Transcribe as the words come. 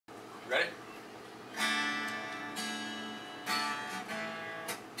Ready?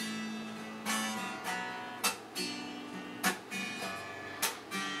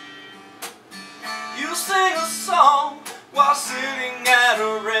 You sing a song while sitting at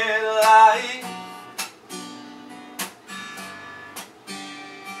a red light.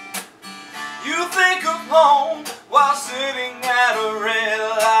 You think of home while sitting at a red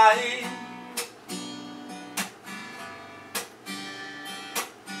light.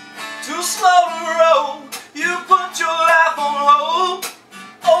 Too slow to roll, you put your life on hold.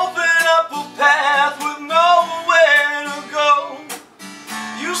 Open up a path with nowhere to go.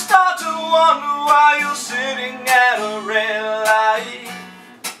 You start to wonder why you're sitting at a red light.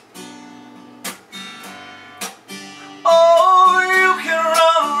 Oh, you can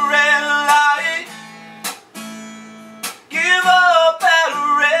run a red light, give up at a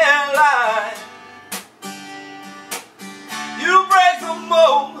red light. You break the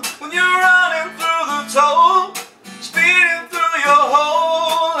mold when you're running through the toll, speeding through your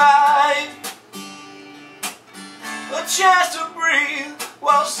whole life. A chance to breathe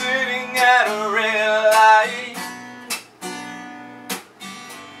while sitting at a red light.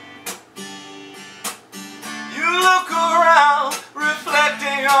 You look around,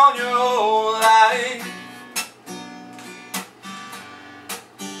 reflecting on your whole life.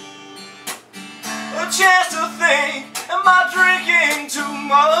 A chance to think, am I drinking too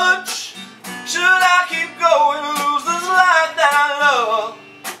much? Should I keep going, lose this life that I love?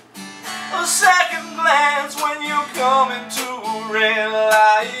 A second glance when you come into a red light.